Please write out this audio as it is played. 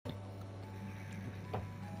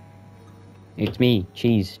It's me,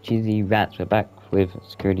 Cheesy Rats. We're back with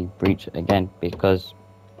Security Breach again because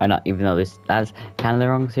why not? Even though that's kind of the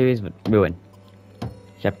wrong series, but ruin.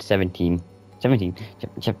 Chapter 17.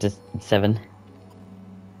 Chapter 7.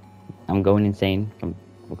 I'm going insane from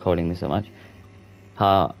recording this so much.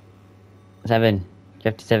 Part 7.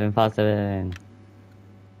 Chapter 7, Part 7.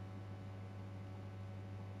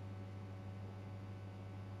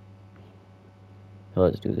 So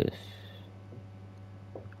let's do this.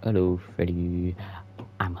 Hello, Freddy.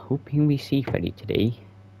 I'm hoping we see Freddy today.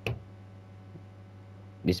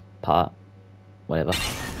 This part. Whatever.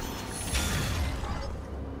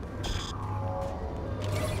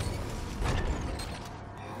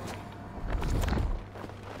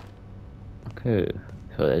 Okay,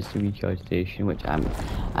 so there's the recharge station, which I'm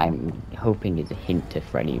hoping is a hint to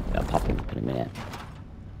Freddy popping up in a minute.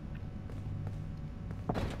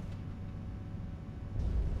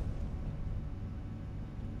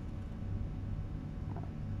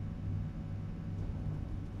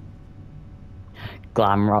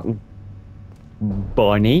 Glamrock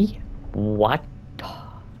Bunny? What?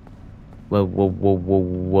 What?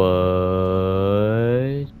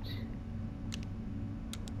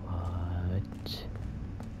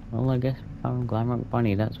 Well, I guess I'm Glamrock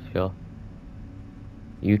Bunny, that's for sure.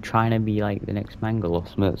 You trying to be like the next Mangle or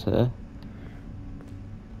something, sir?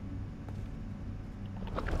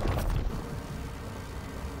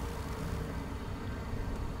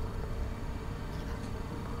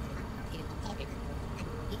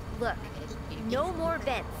 Look, no more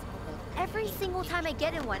vents. Every single time I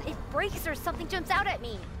get in one, it breaks or something jumps out at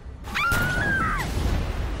me.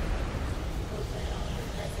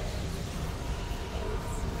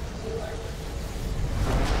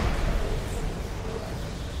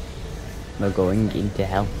 We're going into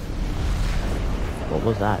hell. What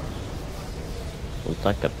was that? It was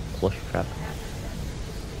like a plush crab.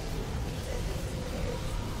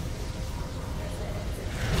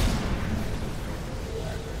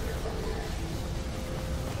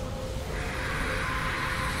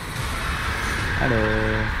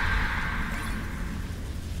 Hello.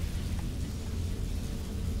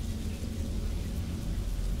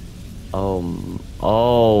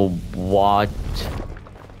 Oh, what?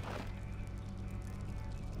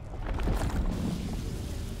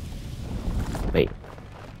 Wait.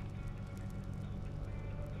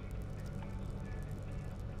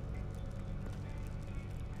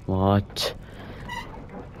 What?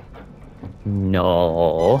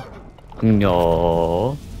 No.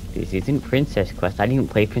 No. This isn't Princess Quest. I didn't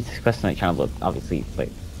play Princess Quest on my channel, but obviously it's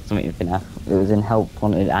like something in FNAF. It was in Help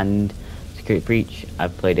Wanted and Security Breach.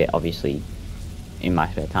 I've played it obviously in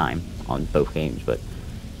my spare time on both games, but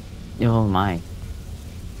oh my.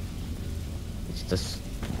 It's just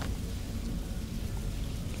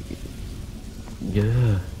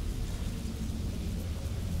yeah.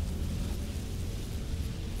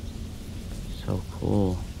 So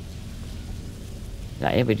cool. Is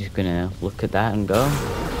that it? We're just gonna look at that and go?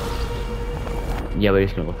 Yeah, we're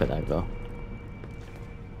just gonna look at that and go.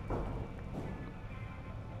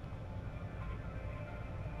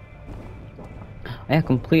 I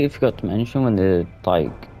completely forgot to mention when the,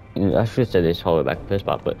 like, I should have said this all the way back to the first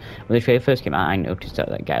part, but when the trailer first came out, I noticed that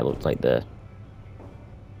that guy looked like the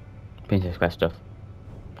Princess Quest stuff.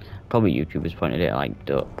 Probably YouTubers pointed it like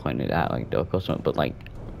Duck or something, but like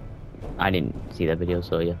I didn't see that video,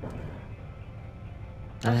 so yeah.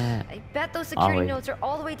 I bet those security notes are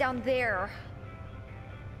all the way down there.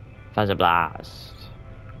 Fazer Blast.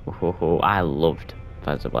 Oh, I loved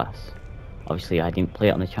Fazer Blast. Obviously, I didn't play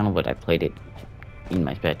it on the channel, but I played it in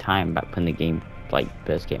my spare time back when the game like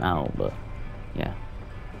first came out. But yeah,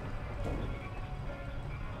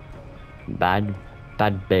 bad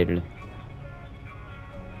bear.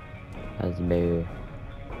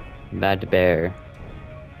 Bad bear.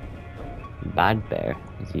 Bad bear.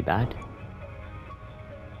 Is he bad?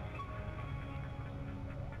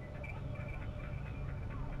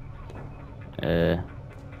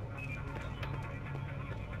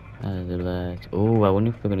 Oh, I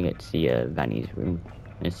wonder if we're gonna get to see Vanny's room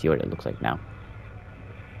and see what it looks like now.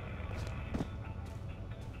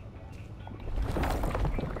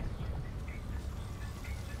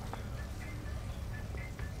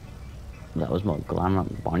 That was more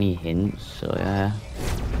Glamrock Bonnie hints, so yeah.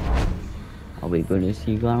 Are we going to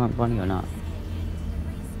see Glamrock Bonnie or not?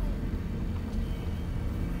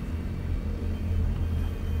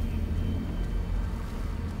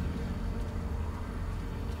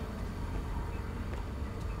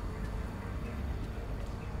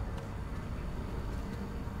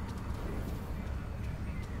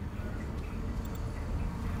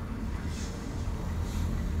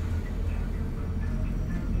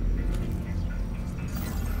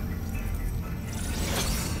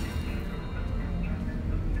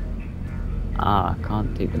 Ah, I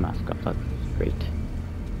can't take the mask off. That's great.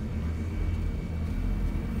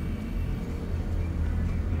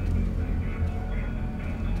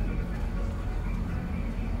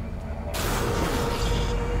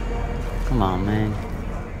 Come on, man.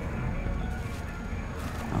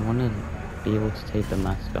 I want to be able to take the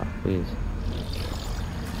mask off, please.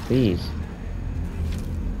 Please.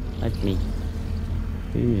 Let me.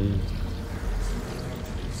 Please.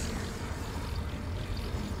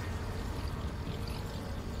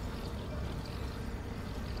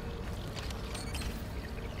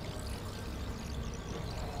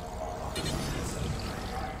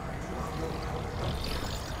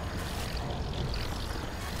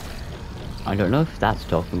 I don't know if that's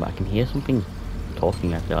talking, but I can hear something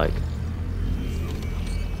talking, I feel like.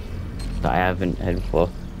 That I haven't heard before.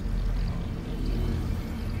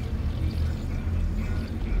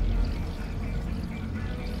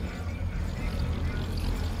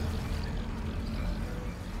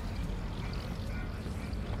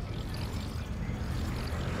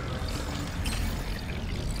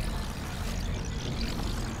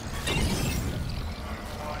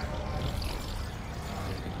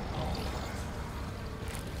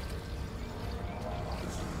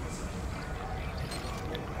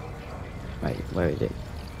 Right, where is it?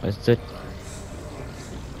 Where's it?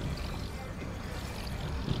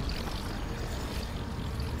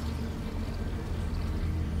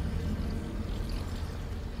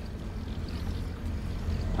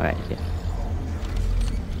 Alright, yeah.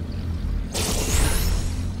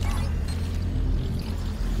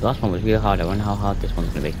 The last one was really hard. I wonder how hard this one's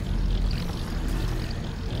gonna be.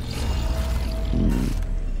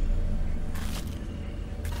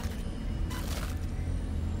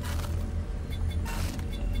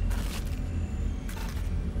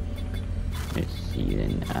 Let's see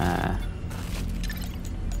then.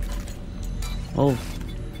 Oh,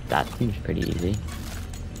 that seems pretty easy.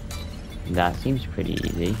 That seems pretty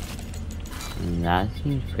easy. And that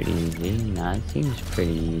seems pretty easy. And that seems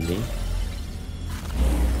pretty easy.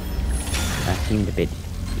 That seemed a bit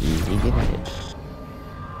easy, didn't it?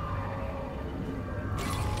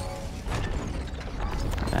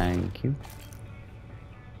 Thank you.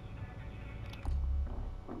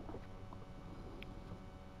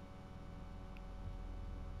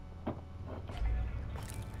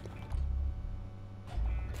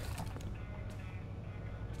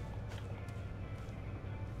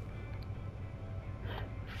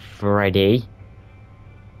 Freddy.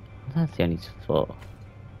 That's the only four.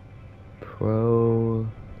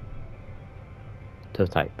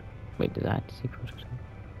 Prototype. Wait, did I see prototype?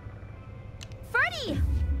 Freddy!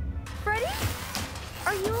 Freddy?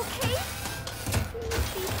 Are you okay?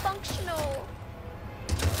 Be functional.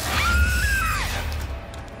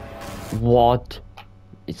 What?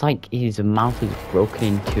 It's like his mouth is broken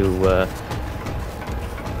into,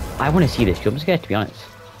 I want to see this jump scare, to be honest.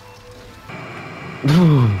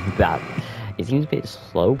 That. It seems a bit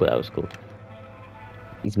slow, but that was cool.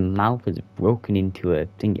 His mouth is broken into a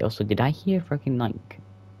thing. Also, did I hear fucking, like,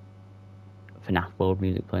 FNAF world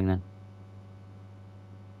music playing then?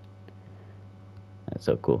 That's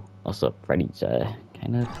so cool. Also, Freddy's,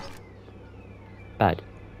 kind of bad.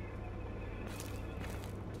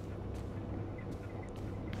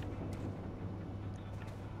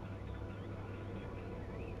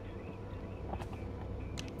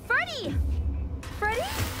 Freddy! Freddy?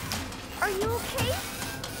 Are you okay?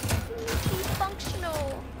 Be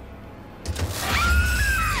functional.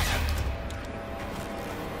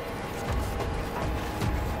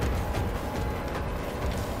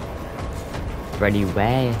 Freddy,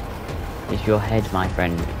 where is your head, my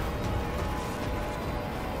friend?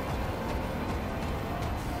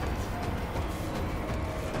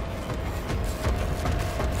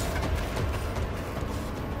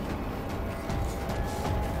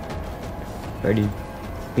 Freddy,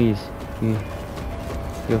 please,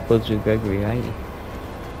 you're close to Gregory, right?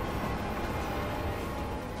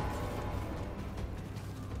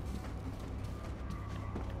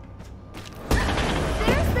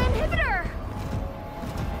 There's the inhibitor!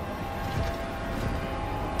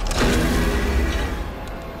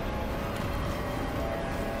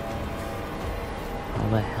 How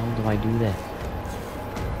the hell do I do this?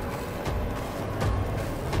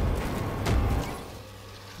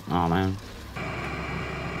 Oh man.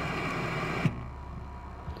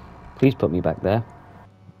 Please put me back there.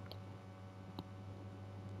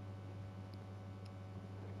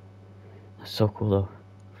 That's so cool though.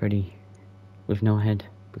 Freddy with no head.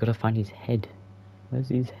 We gotta find his head. Where's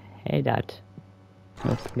his head at?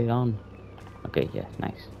 I'll put it on. Okay, yeah,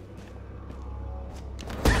 nice.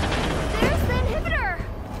 There's the inhibitor!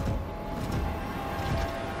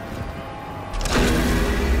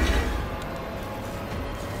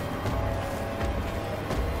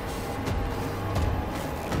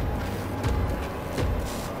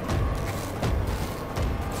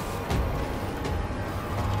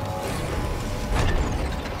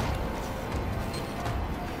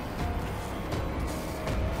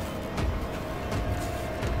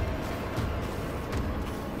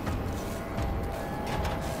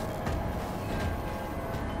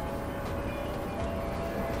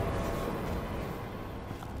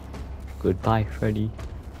 Goodbye, Freddy.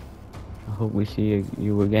 I hope we see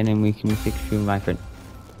you again and we can fix you, my friend.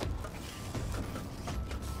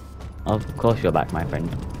 Of course you're back, my friend.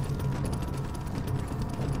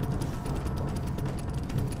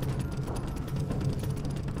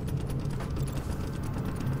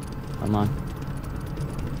 Come on.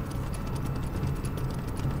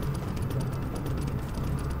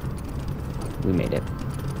 We made it.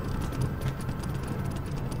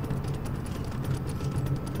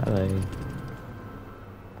 Bye.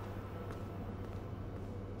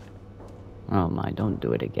 Oh my, don't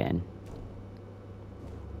do it again.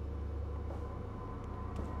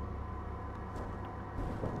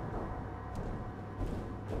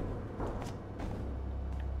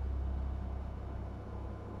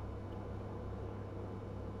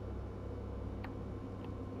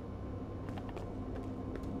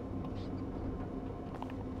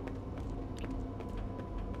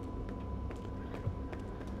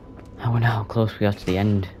 I wonder how close we are to the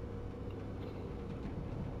end.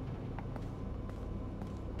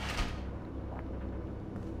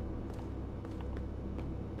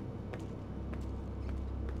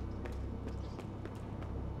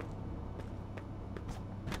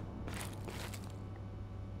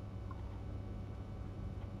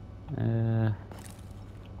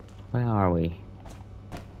 Where are we?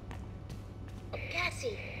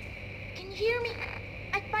 Cassie, can you hear me?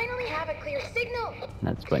 I finally have a clear signal.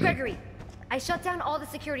 That's funny. Gregory, I shut down all the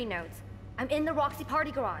security nodes. I'm in the Roxy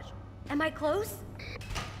party garage. Am I close?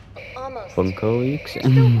 Almost. Bunko leaks? There's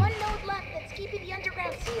still one node left that's keeping the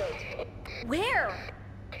underground sealed. Where?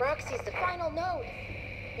 Roxy's the final node.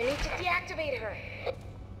 You need to deactivate her.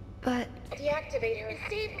 But... Deactivate her and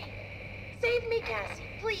save me. Save me, Cassie,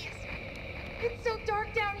 please. It's so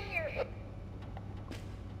dark down here.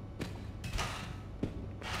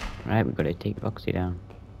 Right, we gotta take Roxy down.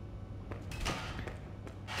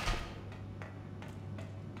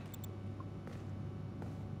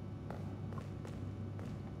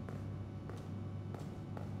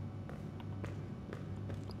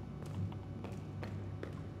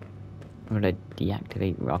 I'm gonna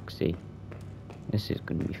deactivate Roxy. This is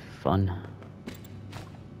gonna be fun.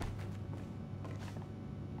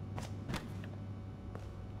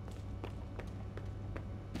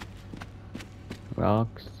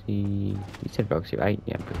 Roxy... You said Roxy, right?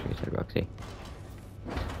 Yeah, I'm pretty sure you said Roxy.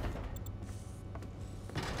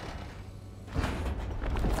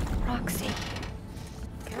 Roxy.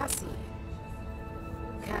 Cassie.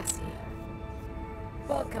 Cassie.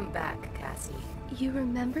 Welcome back, Cassie. You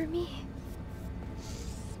remember me?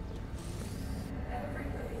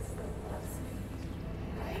 Everybody still loves me,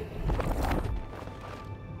 right?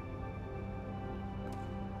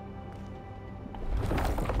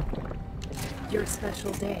 Your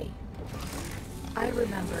special day. I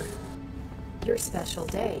remember. Your special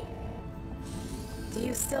day. Do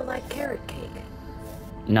you still like carrot cake?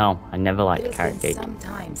 No, I never liked carrot It cake. has been some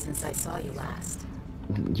time since I saw you last.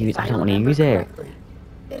 I don't want to use it. Correctly,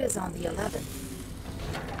 it is on the 11th.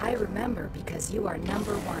 I remember because you are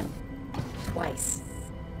number 1. Twice.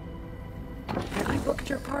 Have you booked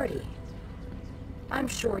your party? I'm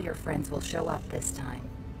sure your friends will show up this time.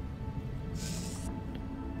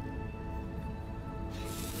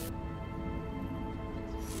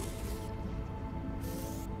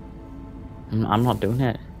 I'm not doing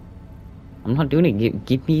it. I'm not doing it.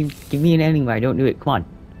 Give me an ending where I don't do it. Come on.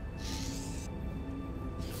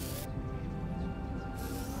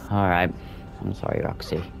 Alright. I'm sorry,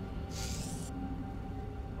 Roxy.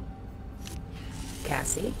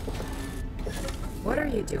 Cassie? What are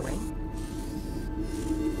you doing?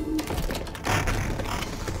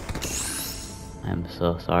 I'm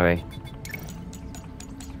so sorry.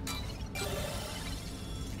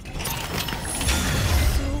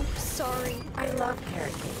 So sorry. I love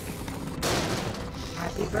carrot cake.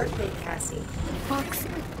 Happy birthday, Cassie. Roxy.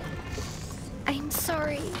 I'm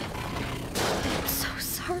sorry. I'm so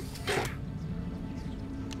sorry.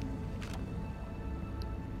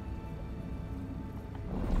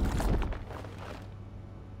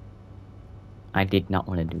 I did not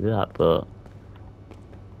want to do that, but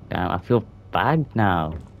damn, I feel bad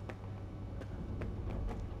now.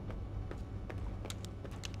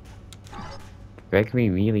 Gregory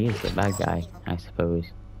really is the bad guy, I suppose.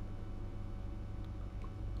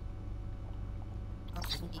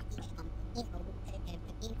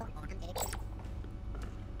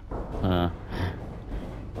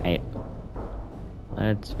 Hey,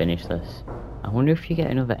 let's finish this. I wonder if you get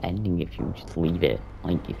another ending if you just leave it.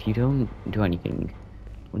 Like, if you don't do anything,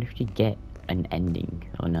 I wonder if you get an ending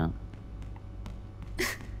or not.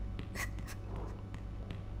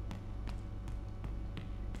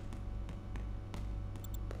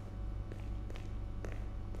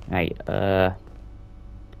 Right, where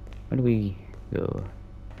do we go?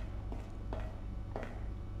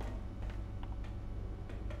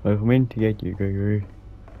 I'm meant to get you, Gregory.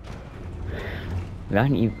 We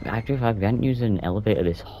haven't even, after the fact, we haven't used an elevator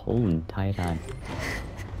this whole entire time.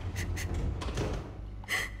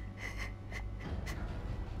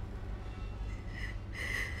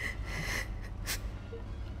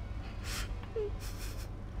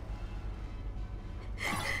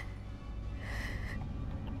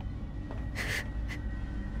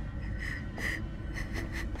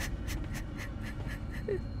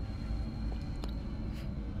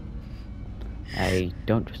 I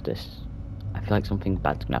don't trust this. I feel like something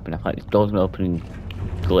bad's gonna happen. I feel like this door's gonna open and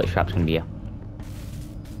the glitch trap's gonna be here.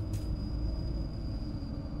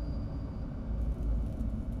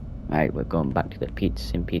 Right, we're going back to the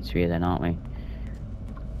pizzeria then, aren't we?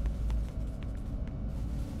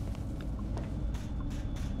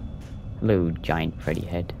 Hello, giant Freddy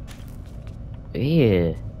head.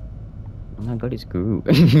 Ew. Oh my god, it's Groot.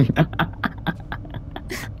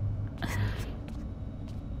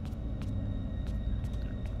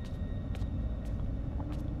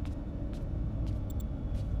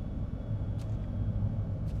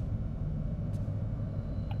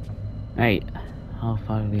 Right, how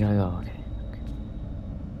far do we gotta go? Okay.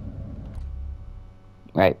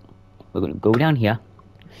 Right, we're gonna go down here.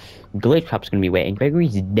 Glitch trap's gonna be waiting.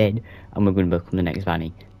 Gregory's dead, and we're gonna become the next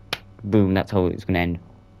Vanny. Boom, that's how it's gonna end.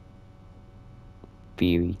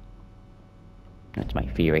 Theory. That's my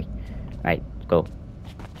theory. Right, let's go.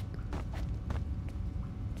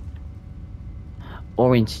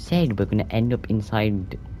 Or instead, we're gonna end up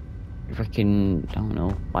inside freaking, I don't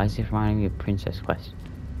know, why is this reminding me of Princess Quest?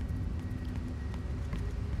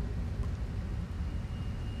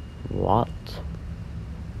 What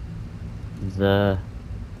the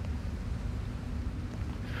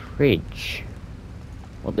fridge?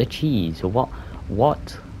 What the cheese?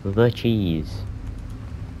 What the cheese?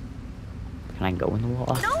 Can I go in the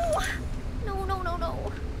water? No! No, no, no,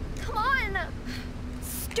 no. Come on!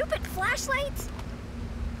 Stupid flashlights!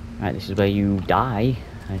 Right, this is where you die,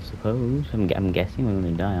 I suppose. I'm guessing we're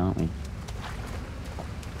gonna die, aren't we?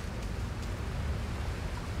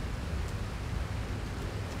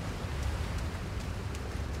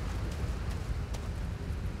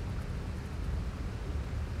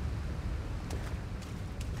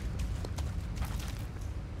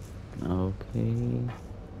 Okay.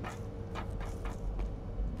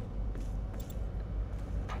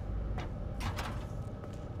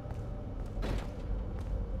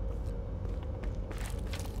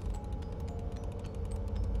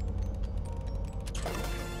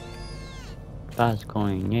 Fast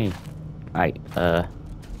coin, yay. Right,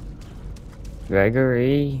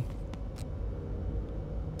 Gregory.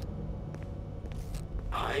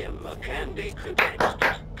 I am a candy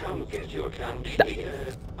cadet. Come get your candy here.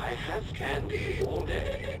 I have candy all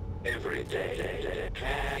day, every day.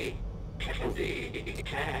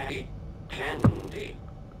 Candy.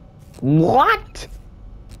 What?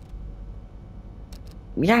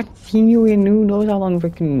 We haven't seen you in who knows how long,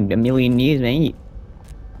 freaking a million years, mate.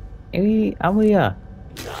 How are ya?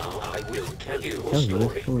 Now I will tell you a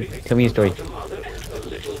story. Tell me a story. About a mother and a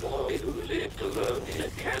little boy who lived alone in a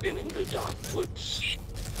cabin in the dark woods.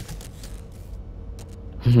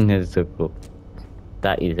 That's so cool.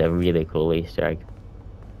 That is a really cool Easter egg.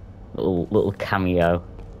 Little cameo.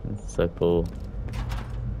 That's so cool.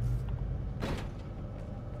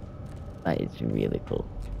 That is really cool.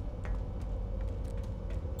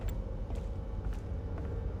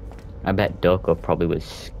 I bet Doko probably was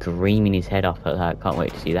screaming his head off at that. Can't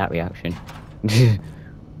wait to see that reaction.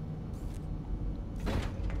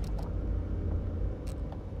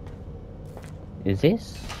 Is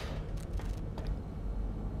this?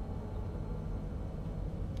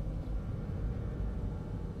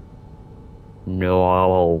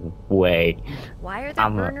 No way. Why are there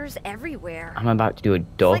burners everywhere? I'm about to do a It's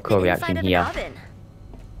like Doko the reaction inside of here. an oven.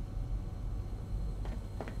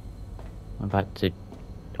 I'm about to.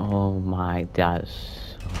 Oh my,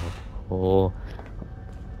 that's so cool.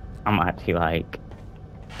 I'm actually like,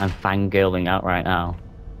 I'm fangirling out right now.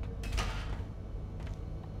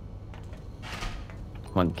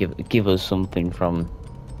 Come on, give us something from.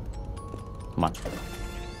 Come on.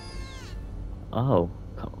 Oh,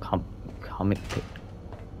 comic.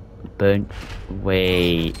 Burnt.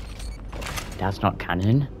 Wait, that's not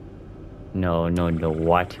canon. No.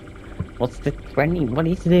 What? What's the friendly? What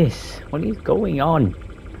is this? What is going on?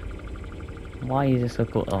 Why is this so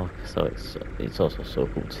cool? Oh, so it's also so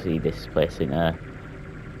cool to see this place in a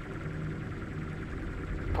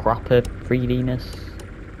proper 3D-ness.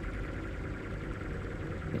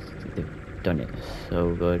 done it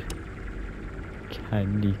so good.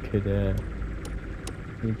 Candy Cadet.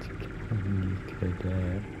 It's Candy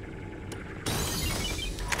Cadet.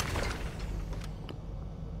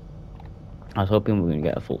 I was hoping we were gonna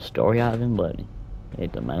get a full story out of him, but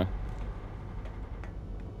it doesn't matter.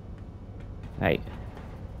 Right.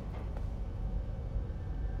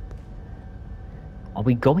 Are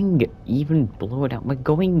we going even below that? We're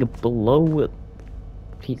going below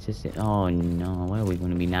Pizza City. Oh no, where are we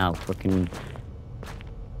gonna be now? Fucking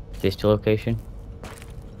this location?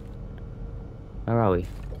 Where are we?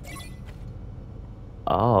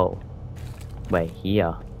 Oh. We're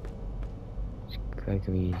here. It's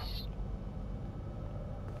Gregory's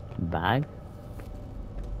bag?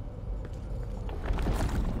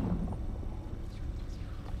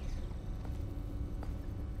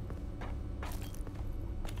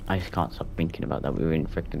 I just can't stop thinking about that. We were in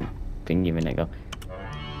frickin' thing a minute ago.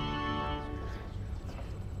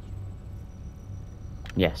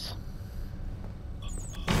 Yes.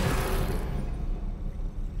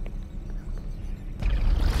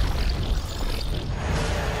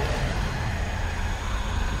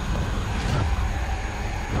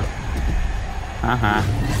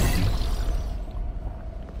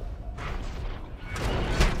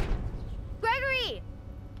 Gregory!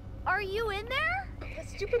 Are you in there? The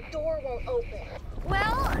stupid door won't open.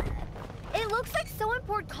 Well, it looks like someone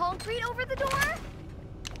poured concrete over the door.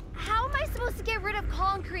 How am I supposed to get rid of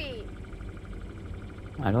concrete?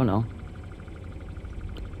 I don't know.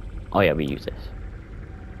 Oh yeah, we use this.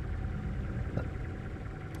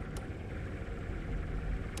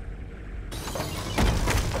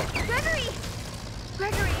 Gregory!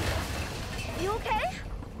 Gregory! You okay?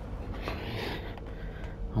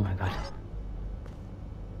 Oh my god.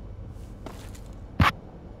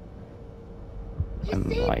 You I'm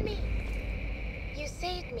saved right. me. You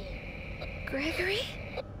saved me. Gregory?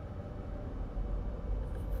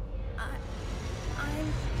 I'm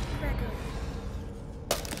Gregory.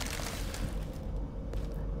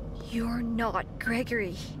 You're not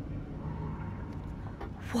Gregory.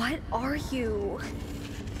 What are you?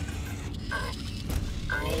 I'm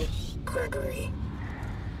Gregory.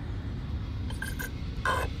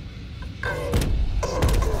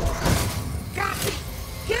 Cassie!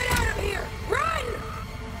 Get out of here! Run!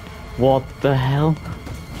 What the hell?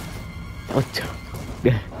 What the...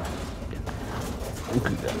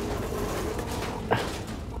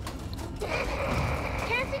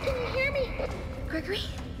 Cassie, can you hear me? Gregory?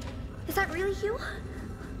 Is that really you?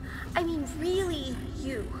 I mean, really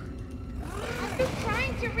you? I've been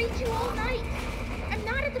trying to reach you all night. I'm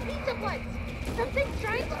not at the pizza place. Something's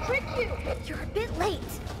trying to trick you. You're a bit late.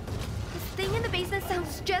 This thing in the basement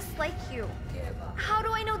sounds just like you. How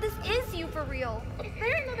do I know this is you for real? Is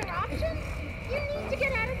there another option? You need to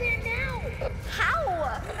get out of there now.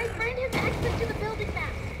 How? My friend has access to the building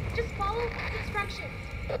map. Just follow his instructions.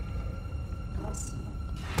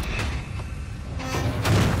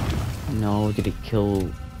 No, did it kill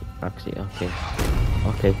Roxy? Okay.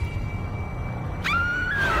 Okay.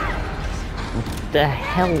 What the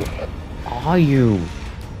hell are you?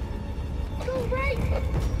 Go right.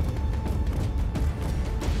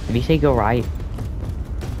 Did he say go right?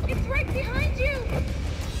 It's right behind you.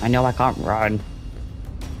 I know I can't run.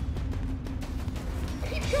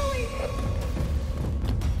 Keep going.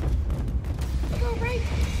 Go right.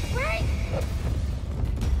 Right.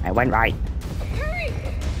 I went right. Hurry.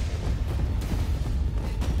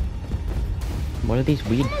 What are these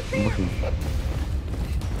weird Almost there. mushrooms?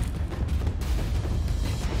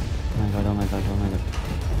 Oh my god, oh my god, oh my god.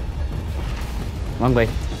 Wrong way.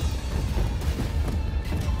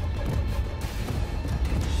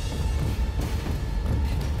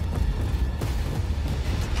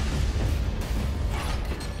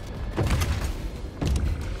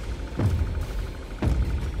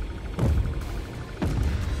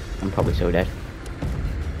 I'm probably so dead.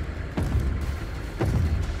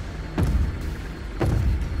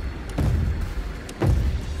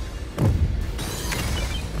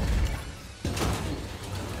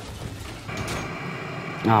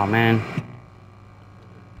 Oh man.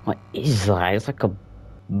 What is that? It's like a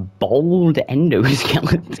bald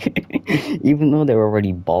endoskeleton. Even though they're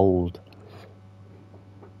already bald.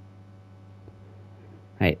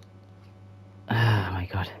 Right. Oh my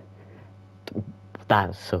god.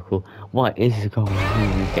 That's so cool. What is going on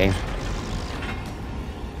in this game?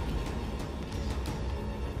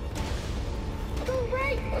 Go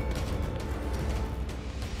right.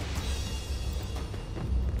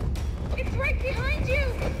 It's right behind you.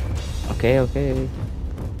 Okay, okay.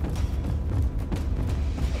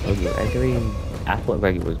 Okay, Gregory. I thought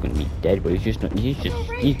Gregory was gonna be dead, but he's just not. He's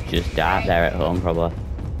just died there at home, probably.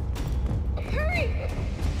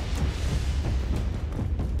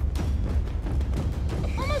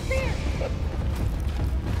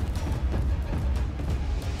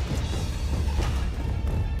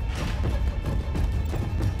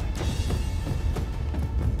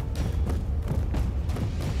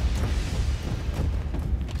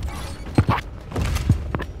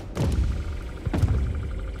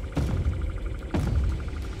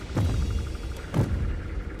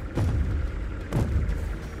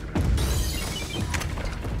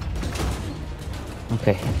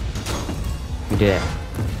 We did it.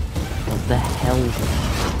 What the hell?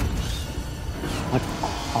 What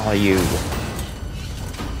are you?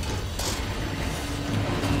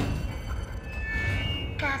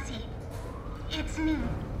 Cassie, it's me.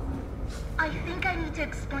 I think I need to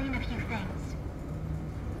explain a few things.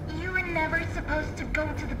 You were never supposed to go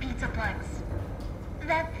to the Pizzaplex.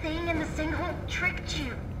 That thing in the sinkhole tricked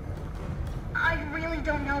you. I really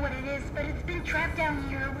don't know what it is, but it's been trapped down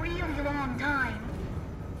here a really long time.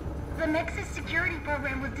 The Nexus security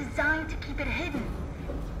program was designed to keep it hidden,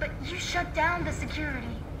 but you shut down the security,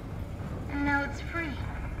 and now it's free.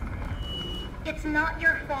 It's not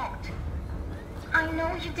your fault. I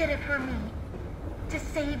know you did it for me, to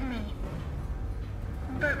save me,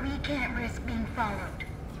 but we can't risk being followed.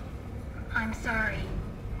 I'm sorry.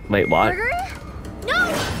 Wait, what? Gregory?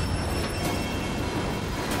 No!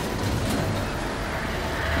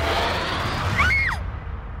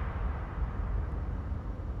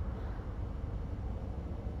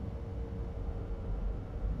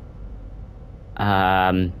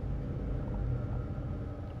 Um.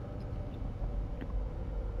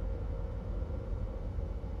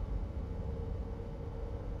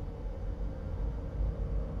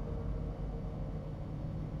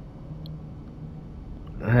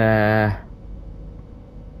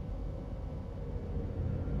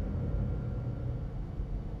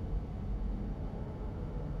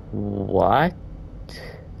 What?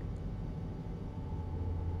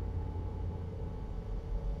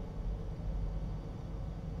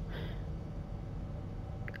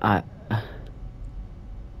 I.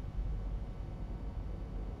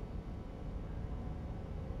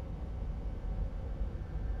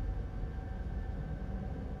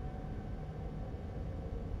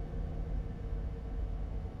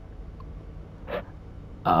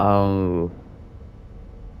 Oh.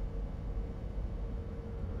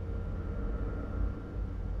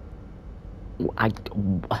 I.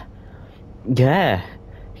 Yeah.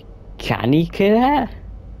 Can he kill her?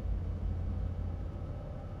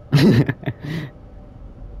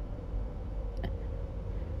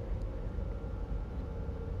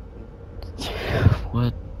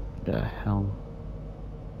 What the hell?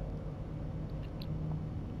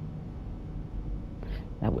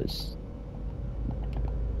 That was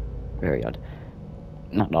very odd.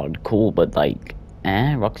 Not odd, cool, but like,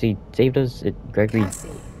 Roxy saved us. Gregory. Cassie,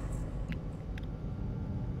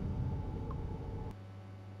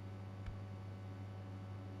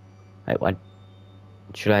 Wait, what?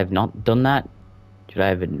 Should I have not done that? Should I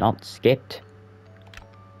have not skipped?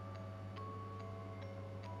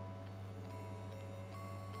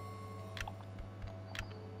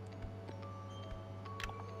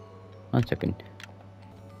 One second.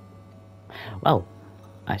 Well,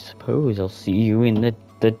 I suppose I'll see you in the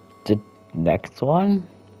next one.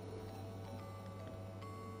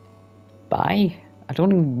 Bye. I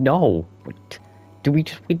don't even know. What? Do we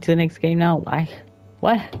just wait till the next game now?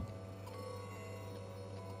 What?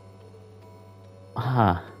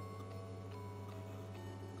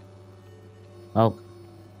 Well,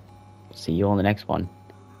 see you on the next one.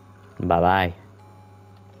 Bye bye.